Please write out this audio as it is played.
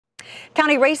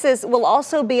County races will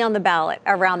also be on the ballot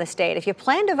around the state. If you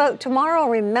plan to vote tomorrow,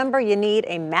 remember you need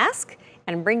a mask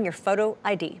and bring your photo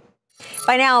ID.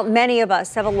 By now, many of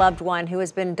us have a loved one who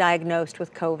has been diagnosed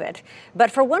with COVID. But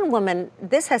for one woman,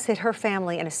 this has hit her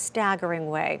family in a staggering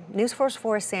way. News 4's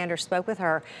Forrest Sanders spoke with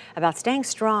her about staying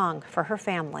strong for her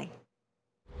family.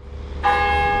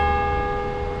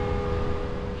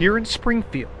 Here in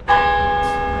Springfield,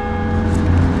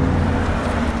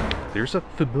 there's a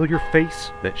familiar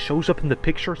face that shows up in the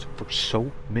pictures for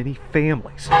so many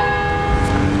families.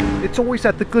 It's always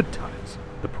at the good times,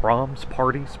 the proms,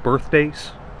 parties,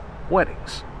 birthdays,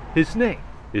 weddings. His name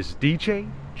is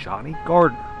DJ Johnny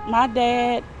Gardner. My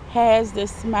dad has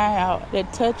this smile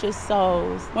that touches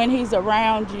souls. When he's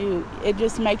around you, it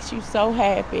just makes you so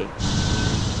happy.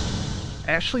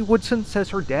 Ashley Woodson says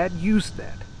her dad used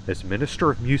that as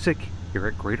minister of music here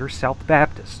at Greater South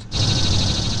Baptist.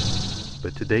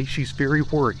 But today she's very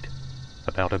worried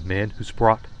about a man who's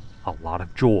brought a lot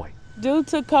of joy. Due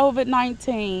to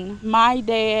COVID-19, my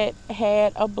dad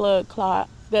had a blood clot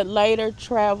that later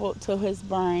traveled to his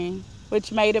brain,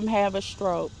 which made him have a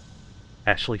stroke.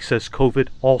 Ashley says COVID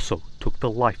also took the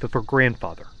life of her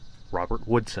grandfather, Robert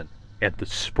Woodson, and the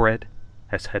spread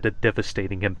has had a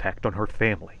devastating impact on her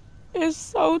family. It's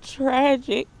so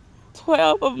tragic.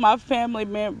 12 of my family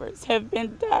members have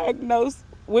been diagnosed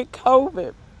with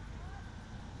COVID.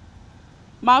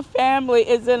 My family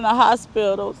is in the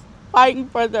hospitals fighting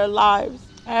for their lives.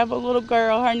 I have a little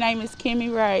girl, her name is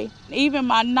Kimmy Ray. Even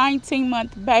my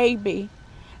 19-month baby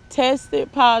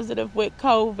tested positive with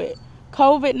COVID.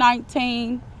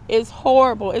 COVID-19 is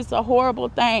horrible. It's a horrible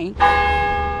thing.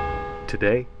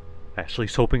 Today,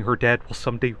 Ashley's hoping her dad will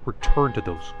someday return to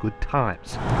those good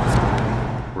times.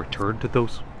 Return to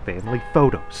those family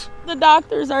photos. The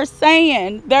doctors are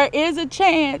saying there is a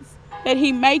chance that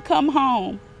he may come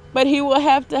home, but he will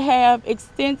have to have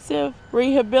extensive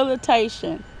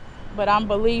rehabilitation. But I'm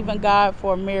believing God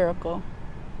for a miracle.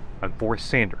 I'm Forrest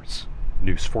Sanders,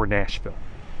 News 4 Nashville.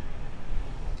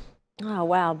 Oh,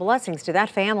 wow. Blessings to that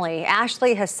family.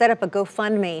 Ashley has set up a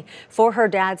GoFundMe for her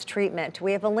dad's treatment.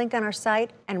 We have a link on our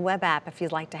site and web app if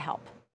you'd like to help.